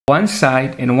one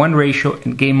side and one ratio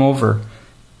and game over.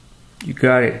 You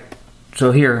got it.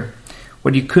 So here,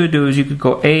 what you could do is you could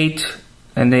go 8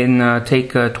 and then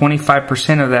take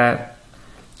 25% of that.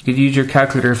 You could use your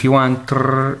calculator if you want,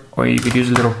 or you could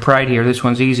use a little pride here. This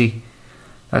one's easy.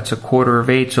 That's a quarter of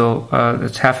 8, so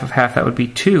that's half of half. That would be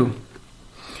 2.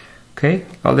 Okay,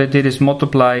 all they did is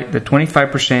multiply the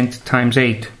 25% times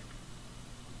 8.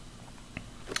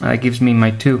 That gives me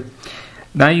my 2.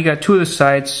 Now you got 2 of the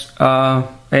sides,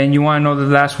 and you want to know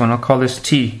the last one. I'll call this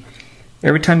t.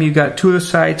 Every time you got 2 of the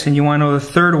sides and you want to know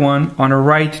the third one on a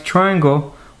right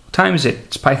triangle, what time is it?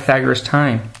 It's Pythagoras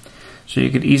time. So you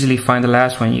could easily find the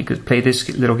last one. You could play this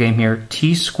little game here.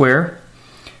 T square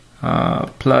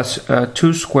plus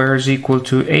 2 square is equal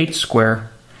to 8 square.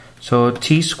 So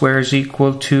t square is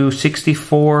equal to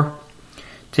 64.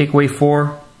 Take away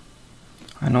 4.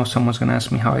 I know someone's going to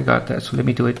ask me how I got that. So let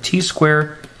me do it. T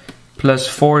square plus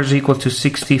 4 is equal to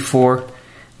 64.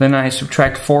 Then I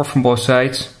subtract 4 from both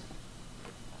sides.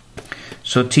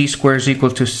 So t squared is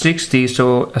equal to 60.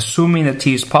 So assuming that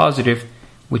t is positive,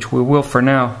 which we will for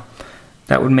now,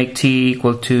 that would make t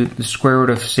equal to the square root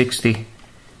of 60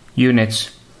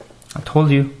 units. I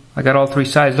told you, I got all 3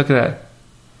 sides. Look at that.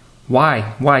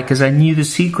 Why? Why? Because I knew the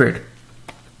secret.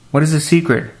 What is the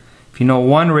secret? If you know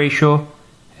one ratio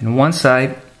and one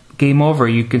side, game over.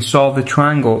 You can solve the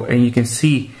triangle and you can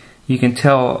see, you can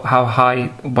tell how high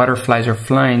butterflies are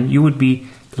flying. You would be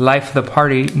the life of the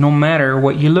party no matter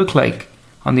what you look like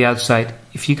on the outside.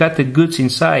 If you got the goods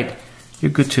inside,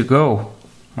 you're good to go,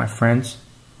 my friends.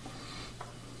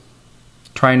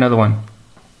 Try another one.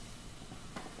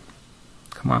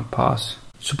 Come on, pause.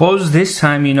 Suppose this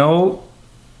time you know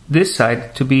this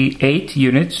side to be 8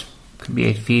 units, could be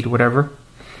 8 feet, whatever,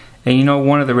 and you know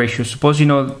one of the ratios. Suppose you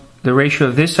know the ratio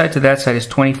of this side to that side is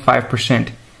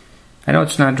 25%. I know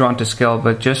it's not drawn to scale,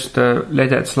 but just let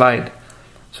that slide.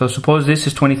 So suppose this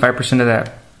is 25% of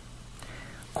that.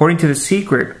 According to the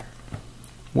secret,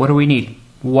 what do we need?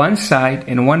 One side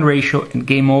and one ratio and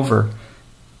game over.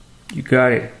 You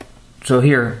got it. So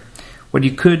here, what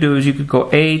you could do is you could go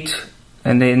 8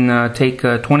 and then take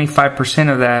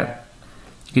 25% of that.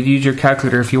 You could use your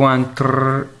calculator if you want,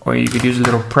 or you could use a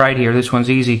little pride here. This one's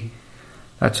easy.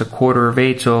 That's a quarter of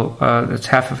 8, so that's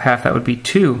half of half. That would be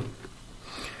 2.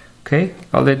 Okay,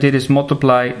 all they did is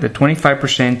multiply the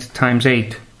 25% times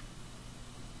 8.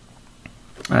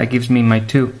 That gives me my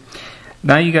 2.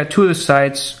 Now you got 2 of the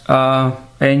sides,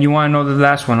 and you want to know the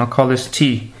last one. I'll call this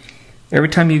t. Every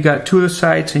time you got 2 of the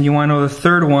sides and you want to know the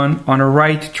third one on a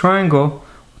right triangle,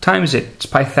 what time is it? It's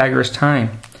Pythagoras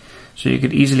time. So you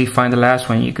could easily find the last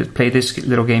one. You could play this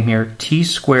little game here. T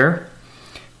square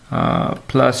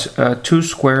plus 2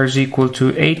 square is equal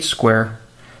to 8 square.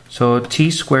 So t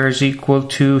square is equal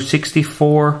to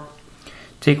 64.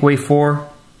 Take away 4.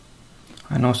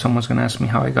 I know someone's going to ask me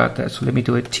how I got that. So let me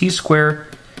do it. T square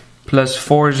plus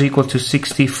 4 is equal to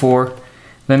 64.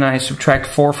 Then I subtract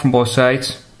 4 from both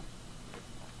sides.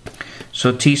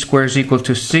 So t squared is equal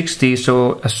to 60.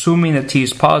 So assuming that t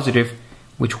is positive,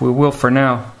 which we will for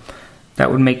now,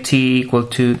 that would make t equal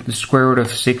to the square root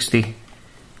of 60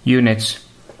 units.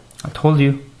 I told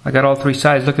you, I got all 3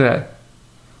 sides. Look at that.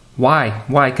 Why?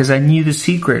 Why? Because I knew the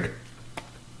secret.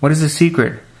 What is the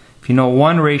secret? If you know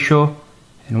one ratio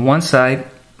and one side,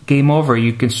 game over.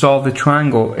 You can solve the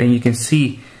triangle and you can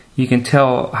see, you can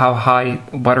tell how high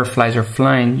butterflies are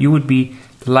flying. You would be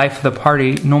the life of the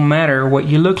party no matter what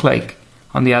you look like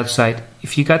on the outside.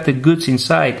 If you got the goods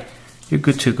inside, you're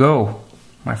good to go,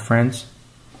 my friends.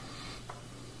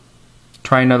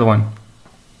 Try another one.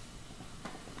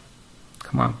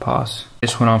 Come on, pause.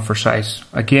 This went on for size.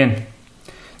 Again,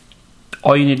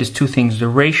 all you need is 2 things, the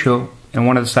ratio and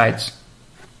one of the sides.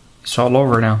 It's all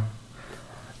over now.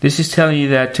 This is telling you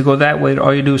that to go that way,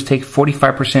 all you do is take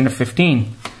 45% of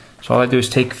 15. So all I do is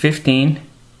take 15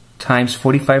 times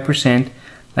 45%.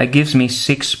 That gives me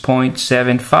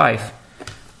 6.75.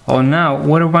 Oh, now,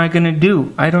 what am I going to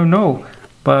do? I don't know.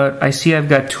 But I see I've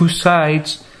got 2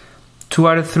 sides, 2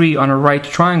 out of 3 on a right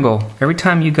triangle. Every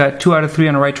time you got 2 out of 3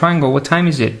 on a right triangle, what time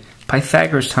is it?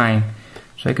 Pythagoras time.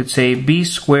 So I could say b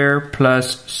squared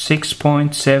plus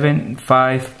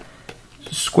 6.75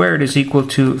 squared is equal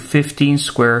to 15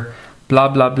 squared, blah,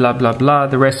 blah, blah, blah, blah.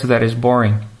 The rest of that is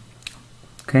boring.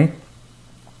 Okay?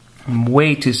 I'm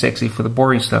way too sexy for the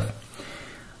boring stuff.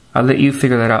 I'll let you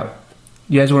figure that out.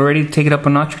 You guys were ready to take it up a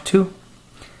notch or 2?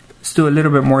 Let's do a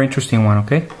little bit more interesting one,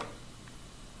 okay?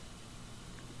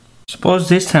 Suppose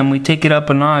this time we take it up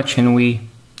a notch and we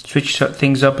switch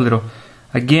things up a little.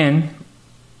 Again,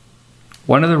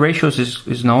 one of the ratios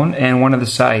is known and one of the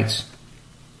sides.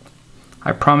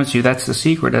 I promise you that's the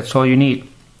secret. That's all you need.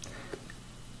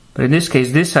 But in this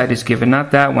case, this side is given,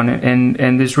 not that one.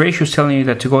 And this ratio is telling you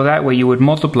that to go that way, you would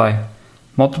multiply.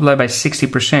 Multiply by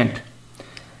 60%.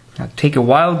 Now, take a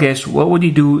wild guess. What would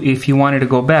you do if you wanted to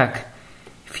go back?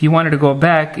 If you wanted to go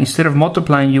back, instead of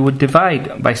multiplying, you would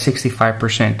divide by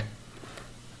 65%.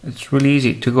 It's really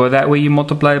easy. To go that way, you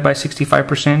multiply by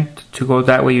 65%. To go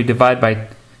that way, you divide by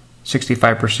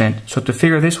 65%. So to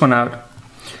figure this one out,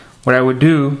 what I would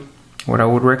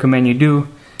recommend you do,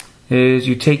 is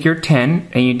you take your 10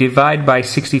 and you divide by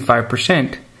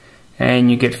 65%,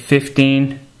 and you get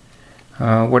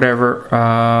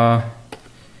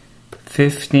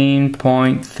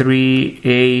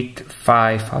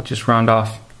 15.385. I'll just round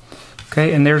off.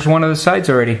 Okay, and there's one of the sides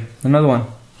already, another one.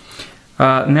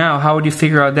 Now, how would you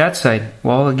figure out that side?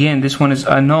 Well, again, this one is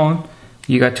unknown.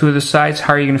 You got two of the sides.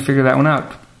 How are you going to figure that one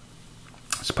out?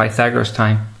 It's Pythagoras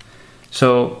time.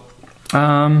 So,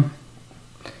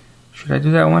 should I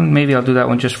do that one? Maybe I'll do that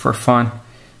one just for fun.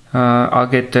 I'll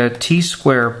get t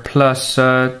squared plus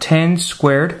 10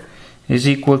 squared is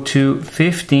equal to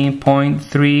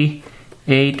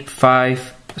 15.385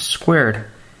 squared.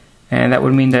 And that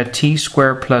would mean that t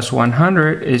squared plus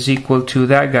 100 is equal to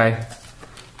that guy.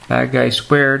 That guy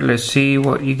squared. Let's see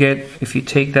what you get if you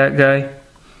take that guy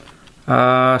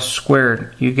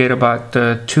squared. You get about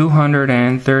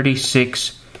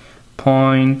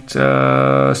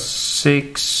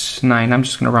 236.69. I'm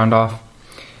just going to round off.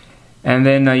 And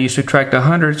then you subtract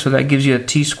 100, so that gives you a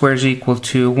t squared is equal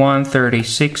to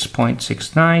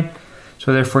 136.69.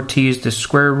 So therefore t is the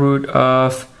square root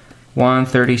of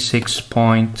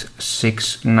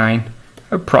 136.69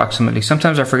 approximately.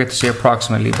 Sometimes I forget to say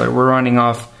approximately, but we're rounding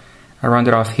off. I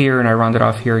rounded off here and I rounded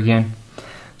off here again.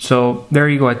 So there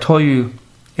you go. I told you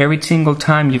every single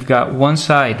time you've got one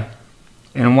side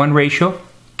and one ratio,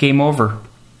 game over.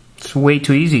 It's way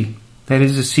too easy. That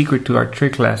is the secret to our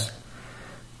trig class.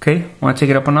 Okay, want to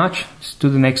take it up a notch? Let's do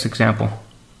the next example.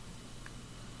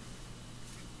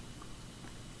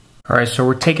 Alright, so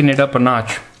we're taking it up a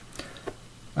notch.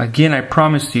 Again, I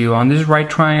promised you on these right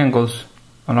triangles,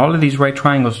 on all of these right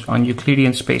triangles on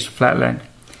Euclidean space, flatland,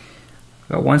 I've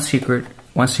got one secret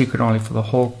only for the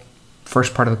whole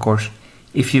first part of the course.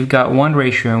 If you've got one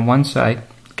ratio on one side,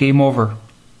 game over.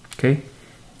 Okay,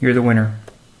 you're the winner.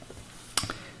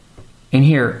 In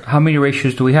here, how many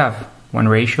ratios do we have? One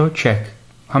ratio, check.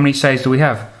 How many sides do we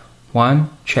have? One,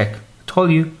 check. I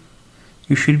told you,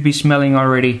 you should be smelling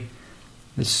already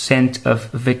the scent of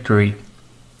victory.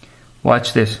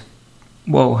 Watch this.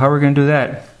 Whoa, how are we going to do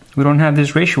that? We don't have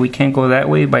this ratio. We can't go that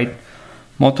way by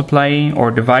multiplying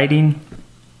or dividing.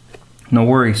 No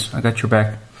worries, I got your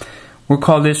back. We'll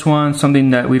call this one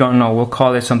something that we don't know. We'll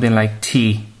call it something like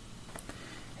T.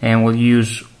 And we'll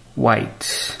use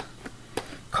white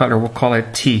color. We'll call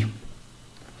it T.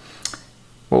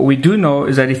 What we do know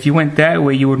is that if you went that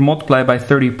way, you would multiply by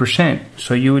 30%.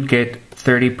 So you would get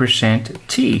 30%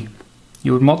 T.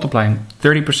 You would multiply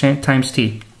 30% times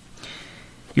T.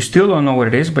 You still don't know what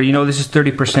it is, but you know this is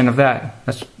 30% of that.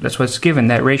 That's what's given.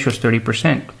 That ratio is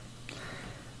 30%.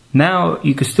 Now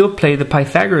you can still play the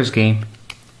Pythagoras game,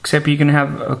 except you're going to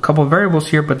have a couple of variables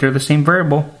here, but they're the same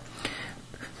variable.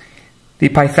 The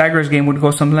Pythagoras game would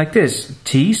go something like this.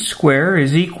 T squared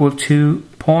is equal to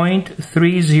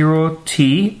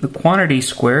 0.30t, the quantity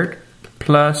squared,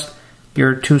 plus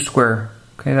your 2 squared.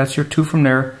 Okay, that's your 2 from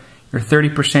there. Your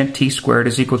 30% t squared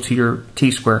is equal to your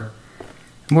t squared.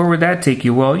 And where would that take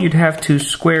you? Well, you'd have to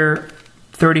square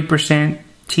 30%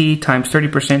 t times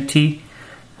 30% t.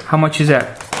 How much is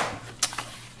that?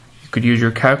 You could use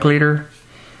your calculator.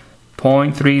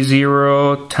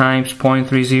 0.30 times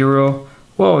 0.30.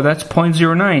 Whoa, that's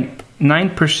 0.09.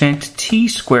 9% t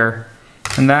squared.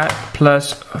 And that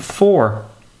plus 4.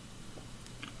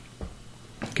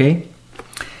 Okay.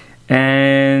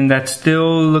 And that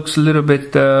still looks a little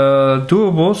bit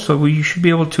doable, so we should be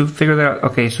able to figure that out.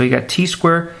 Okay, so you got t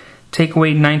squared, take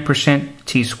away 9%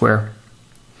 t squared.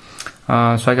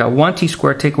 So I got 1 t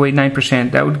squared, take away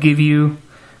 9%. That would give you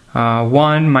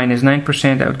 1 minus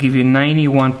 9%. That would give you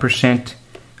 91%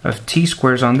 of t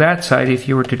squares on that side if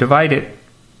you were to divide it.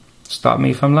 Stop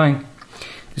me if I'm lying.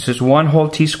 This is 1 whole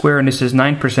t squared, and this is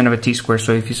 9% of a t squared.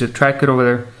 So if you subtract it over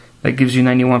there, that gives you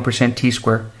 91% t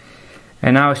squared.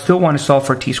 And now I still want to solve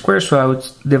for t squared, so I would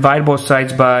divide both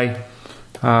sides by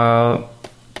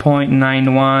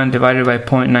 0.91 divided by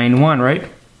 0.91, right?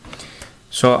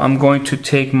 So I'm going to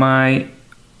take my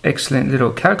excellent little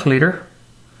calculator.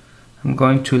 I'm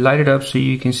going to light it up so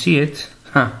you can see it.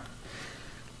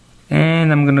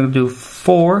 And I'm going to do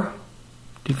 4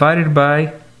 divided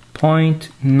by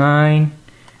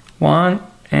 0.91,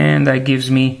 and that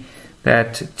gives me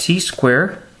that t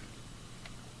squared.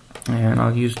 And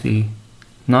I'll use the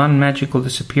non-magical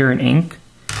disappear in ink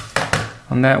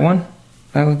on that one.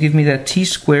 That will give me that t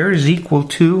squared is equal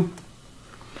to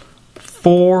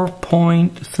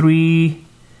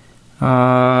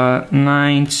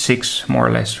 4.396 more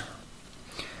or less.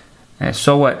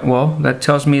 So what? Well, that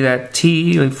tells me that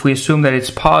t, if we assume that it's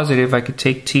positive, I could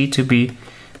take t to be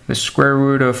the square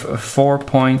root of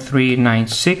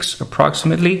 4.396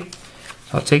 approximately.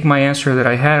 So I'll take my answer that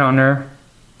I had on there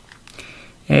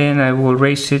and I will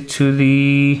raise it to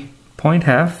the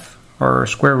 0.5 or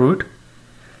square root.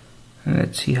 And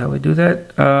let's see how we do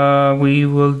that. We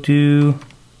will do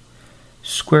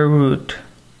square root.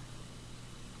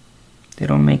 They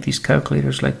don't make these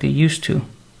calculators like they used to.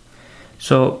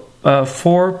 So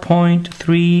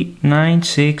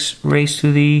 4.396 raised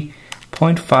to the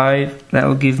 0.5, that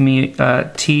will give me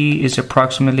t is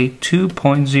approximately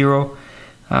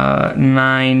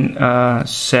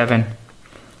 2.097.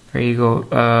 There you go,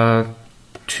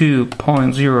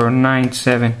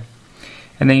 2.097.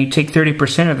 And then you take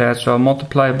 30% of that, so I'll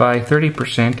multiply by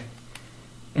 30%,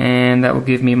 and that will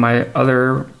give me my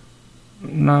other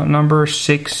number,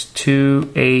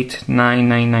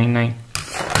 6289999.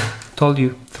 Told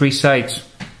you, 3 sides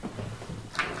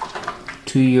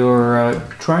to your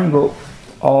triangle,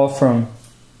 all from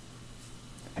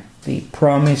the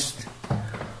promised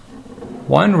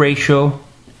 1 ratio,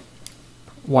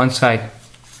 1 side.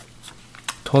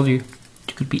 Told you,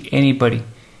 you could be anybody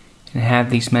and have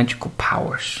these magical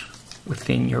powers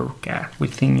within your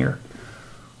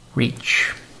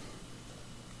reach.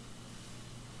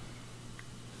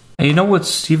 And you know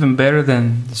what's even better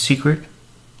than the secret?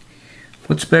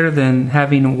 What's better than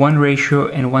having 1 ratio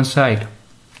and 1 side?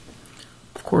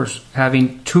 Of course,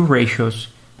 having 2 ratios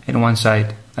and 1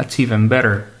 side. That's even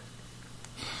better.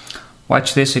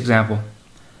 Watch this example.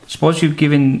 Suppose you've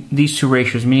given these 2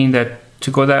 ratios, meaning that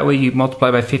to go that way you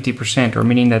multiply by 50%, or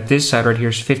meaning that this side right here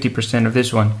is 50% of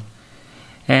this one.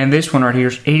 And this one right here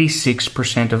is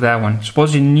 86% of that one.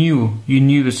 Suppose you knew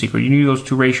the secret, you knew those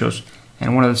 2 ratios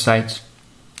and one of the sides.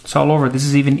 It's all over. This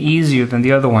is even easier than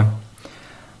the other one.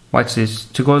 Watch this.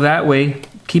 To go that way,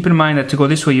 keep in mind that to go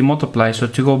this way you multiply. So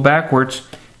to go backwards,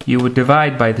 you would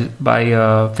divide by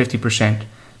 50%.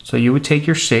 So you would take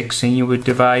your 6 and you would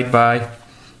divide by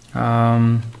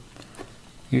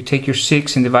you take your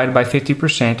 6 and divide it by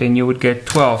 50%, and you would get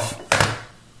 12.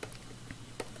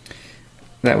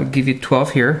 That would give you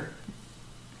 12 here.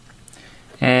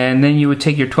 And then you would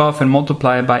take your 12 and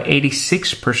multiply it by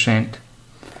 86%,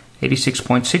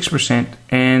 86.6%,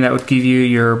 and that would give you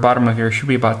your bottom of here. It should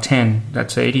be about 10.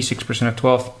 That's 86% of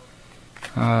 12.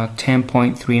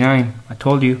 10.39. I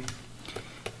told you.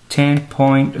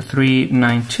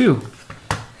 10.392.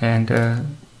 And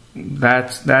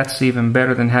that's even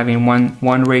better than having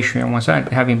one ratio on one side,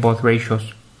 having both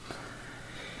ratios.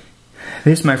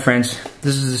 This, my friends,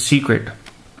 this is the secret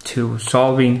to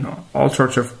solving all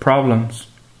sorts of problems,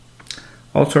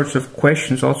 all sorts of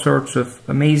questions, all sorts of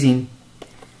amazing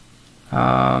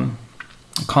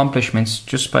accomplishments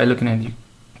just by looking at you.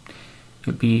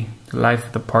 You'll be the life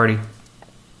of the party.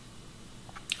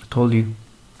 I told you.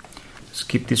 Let's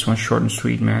keep this one short and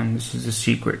sweet, man. This is the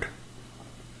secret.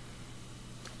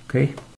 Okay.